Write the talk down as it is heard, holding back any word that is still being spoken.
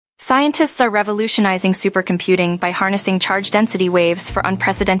Scientists are revolutionizing supercomputing by harnessing charge density waves for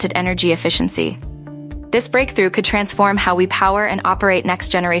unprecedented energy efficiency. This breakthrough could transform how we power and operate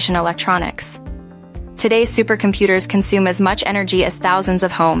next-generation electronics. Today's supercomputers consume as much energy as thousands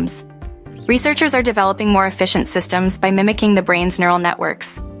of homes. Researchers are developing more efficient systems by mimicking the brain's neural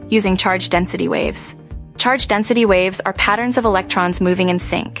networks, using charge density waves. Charge density waves are patterns of electrons moving in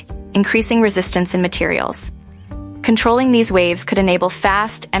sync, increasing resistance in materials. Controlling these waves could enable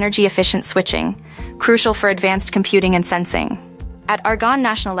fast, energy-efficient switching, crucial for advanced computing and sensing. At Argonne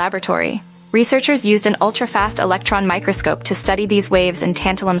National Laboratory, researchers used an ultrafast electron microscope to study these waves in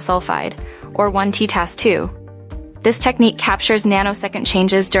tantalum sulfide, or 1T-2. This technique captures nanosecond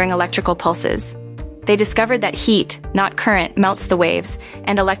changes during electrical pulses. They discovered that heat, not current, melts the waves,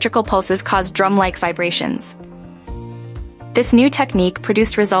 and electrical pulses cause drum-like vibrations. This new technique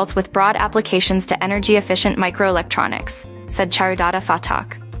produced results with broad applications to energy-efficient microelectronics, said Charudata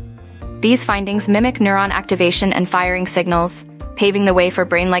Fatak. These findings mimic neuron activation and firing signals, paving the way for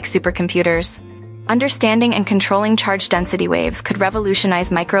brain-like supercomputers. Understanding and controlling charge density waves could revolutionize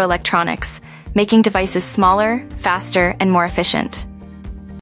microelectronics, making devices smaller, faster, and more efficient.